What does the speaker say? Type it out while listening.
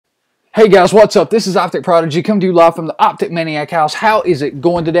Hey guys, what's up? This is Optic Prodigy coming to you live from the Optic Maniac house. How is it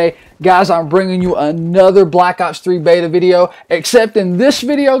going today? Guys, I'm bringing you another Black Ops 3 beta video, except in this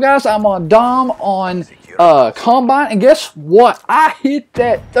video, guys, I'm on Dom on Combine, and guess what? I hit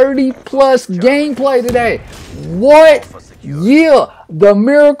that 30 plus gameplay today. What? Yeah, the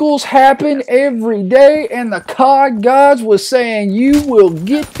miracles happen every day, and the COD gods was saying you will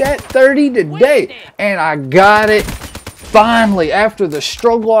get that 30 today, and I got it. Finally, after the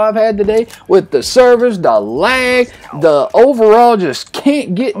struggle I've had today with the servers, the lag, the overall just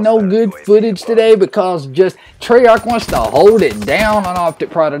can't get no good footage today because just Treyarch wants to hold it down on Optic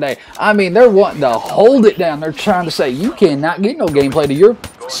Pro today. I mean, they're wanting to hold it down. They're trying to say you cannot get no gameplay to your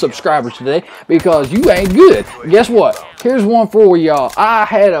subscribers today because you ain't good. Guess what? Here's one for y'all. I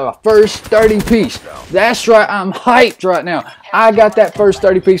had a first 30 piece. That's right, I'm hyped right now. I got that first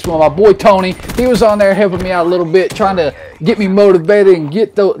 30 piece from my boy Tony. He was on there helping me out a little bit, trying to get me motivated and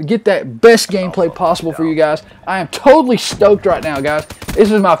get that best gameplay possible for you guys. I am totally stoked right now, guys.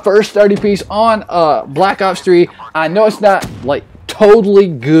 This is my first 30 piece on Black Ops 3. I know it's not like totally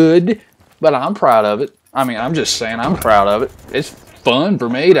good, but I'm proud of it. I mean, I'm just saying I'm proud of it. It's fun for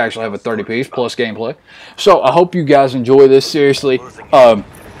me to actually have a 30 piece plus gameplay. So I hope you guys enjoy this. Seriously,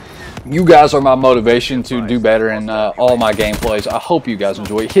 you guys are my motivation to do better in all my gameplays. I hope you guys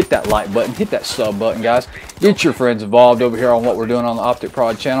enjoy it. Hit that like button, hit that sub button, guys. Get your friends involved over here on what we're doing on the Optic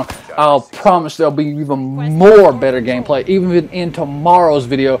Prod channel. I'll promise there'll be even more better gameplay. Even in tomorrow's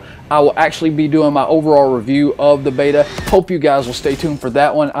video, I will actually be doing my overall review of the beta. Hope you guys will stay tuned for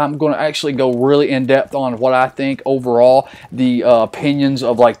that one. I'm going to actually go really in depth on what I think overall, the opinions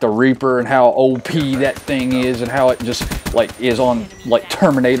of like the Reaper and how OP that thing is and how it just like is on like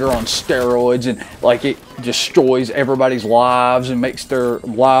Terminator on steroids, and like it destroys everybody's lives and makes their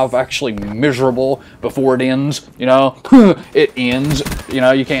life actually miserable before it ends, you know. It ends, you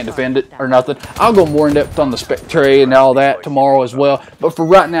know, you can't defend it or nothing. I'll go more in depth on the Spectre and all that tomorrow as well, but for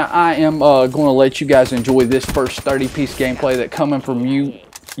right now I am going to let you guys enjoy this first 30 piece gameplay that coming from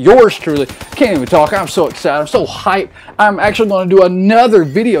yours truly. Can't even talk. I'm so excited. I'm so hyped. I'm actually going to do another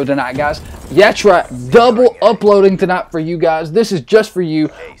video tonight, guys. That's right, double uploading tonight for you guys. This is just for you.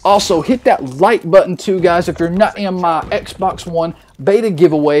 Also, hit that like button too, guys. If you're not in my Xbox One beta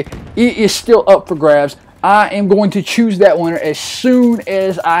giveaway, it is still up for grabs. I am going to choose that winner as soon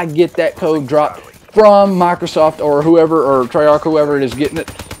as I get that code dropped from Microsoft or whoever, or Treyarch, whoever it is getting it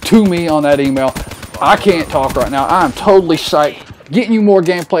to me on that email. I can't talk right now. I'm totally psyched. Getting you more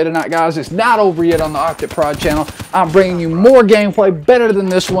gameplay tonight, guys. It's not over yet on the Optic Prod channel. I'm bringing you more gameplay better than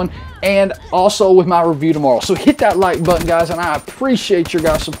this one, and also with my review tomorrow. So hit that like button, guys, and I appreciate your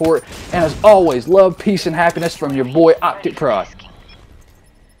guys' support. And as always, love, peace, and happiness from your boy Optic Prod.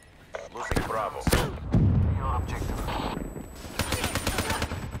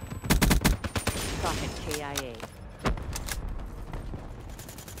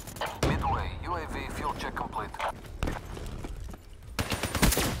 Midway, UAV fuel check complete.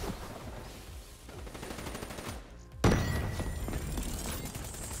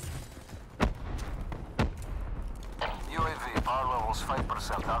 UAV power levels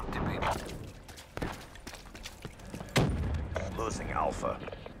 5% activate. Losing Alpha.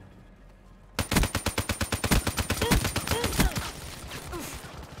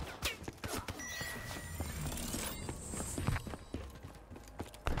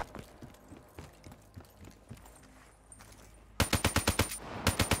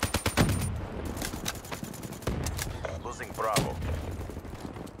 Losing Bravo.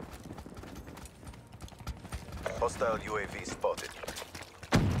 Hostile UAV spotted.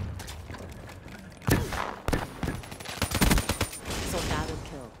 Soldado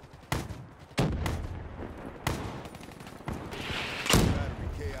kill.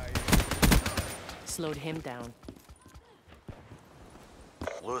 Slowed him down.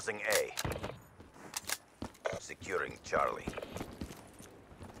 Losing A. Securing Charlie.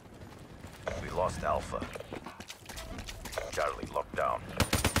 We lost Alpha. Charlie locked down.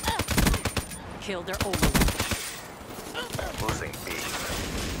 Kill their overlord. Losing B.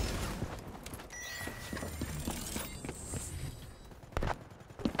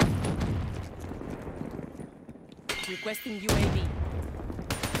 Requesting UAV.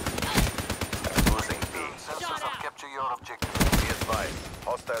 Losing B. Sensors have captured your objective. Be advised.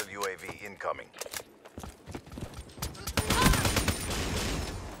 Hostile UAV incoming.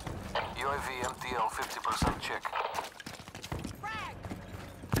 UAV MTL 50% check.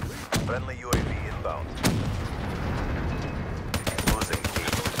 Friendly UAV inbound. Losing B.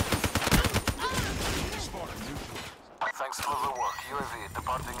 Thanks for the work. UAV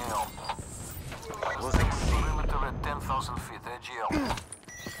departing AO. Losing C. Perimeter at 10,000 feet. AGL.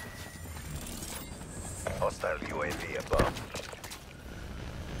 Hostile UAV above.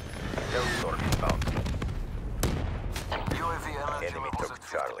 Hellstorm inbound. UAV energy Enemy levels took at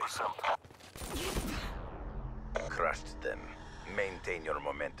Charlie. 50%. Crushed them. Maintain your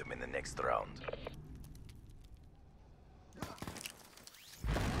momentum in the next round.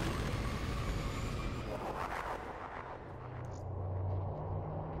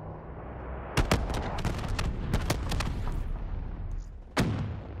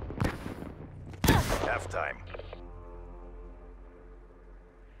 Halftime.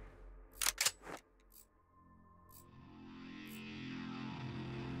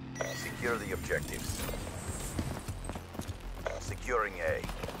 Secure the objectives. Securing A.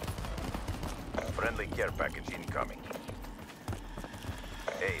 Friendly care package incoming.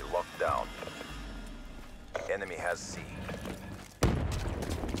 A locked down. Enemy has C.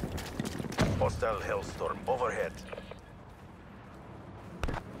 Hostile Hellstorm overhead.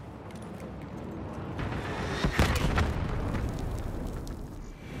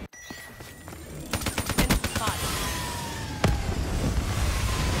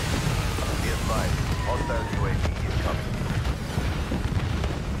 Be advised, hostile UAV incoming.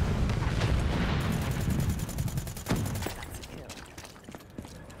 That's a kill.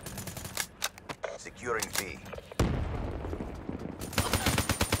 Securing B.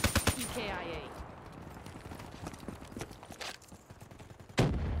 EKIA.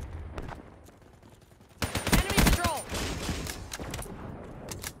 Enemy patrol!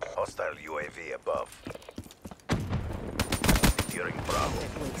 Hostile UAV above. Securing Bravo.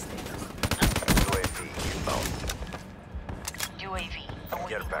 UAV inbound. UAV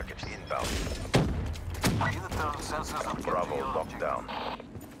Care awaiting. package inbound. Either turn sensors and Bravo get locked down.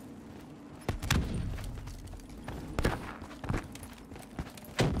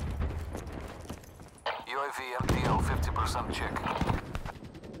 UAV MTL 50% check.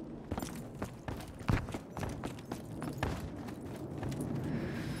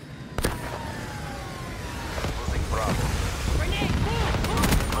 Losing Bravo. Grenade!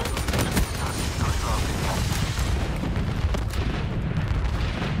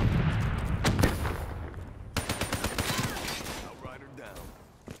 Outrider down.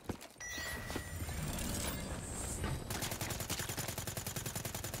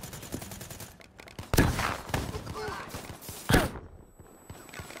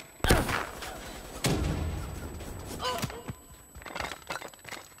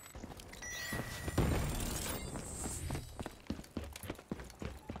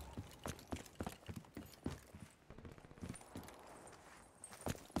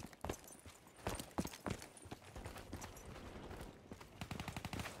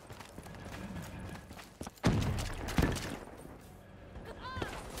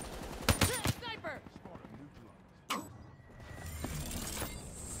 Sniper!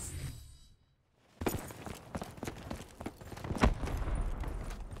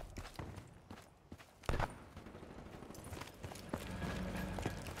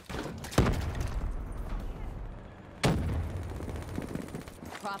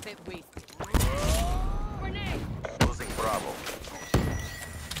 Profit wasted. Grenade! Losing Bravo.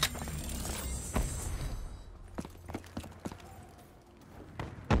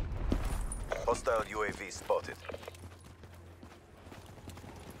 Hostile UAV spotted.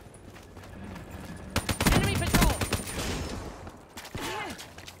 Enemy patrol!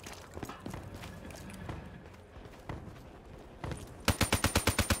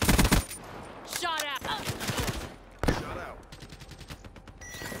 Shot at! Shut out.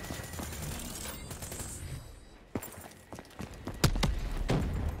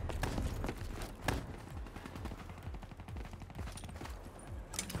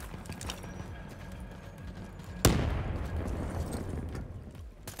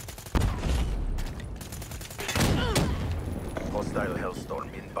 Hostile Hellstorm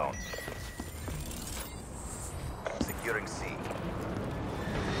inbound. Securing C.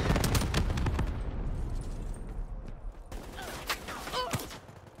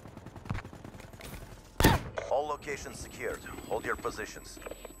 All locations secured. Hold your positions.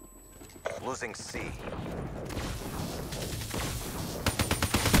 Losing C.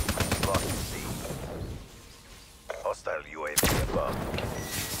 Lost C. Hostile UAV above.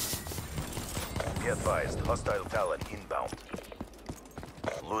 Be advised, hostile Talon inbound.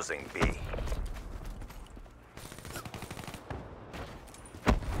 Losing B.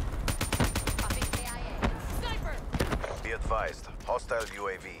 Sniper! Be advised, hostile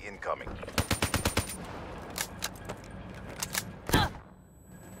UAV incoming.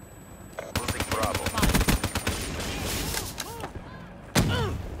 Losing Bravo.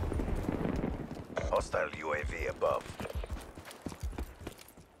 Hostile UAV above.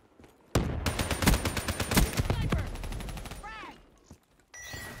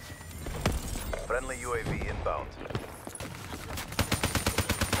 Friendly UAV inbound.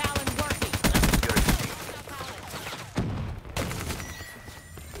 Talon working. You're received.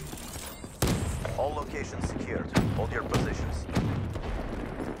 All locations secured. Hold your positions.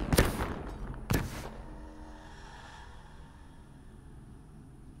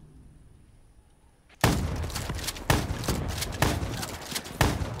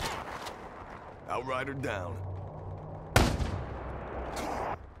 Outrider down.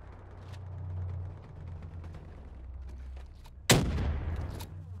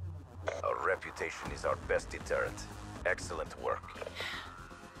 Our reputation is our best deterrent. Excellent work.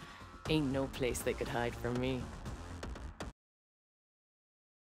 Ain't no place they could hide from me.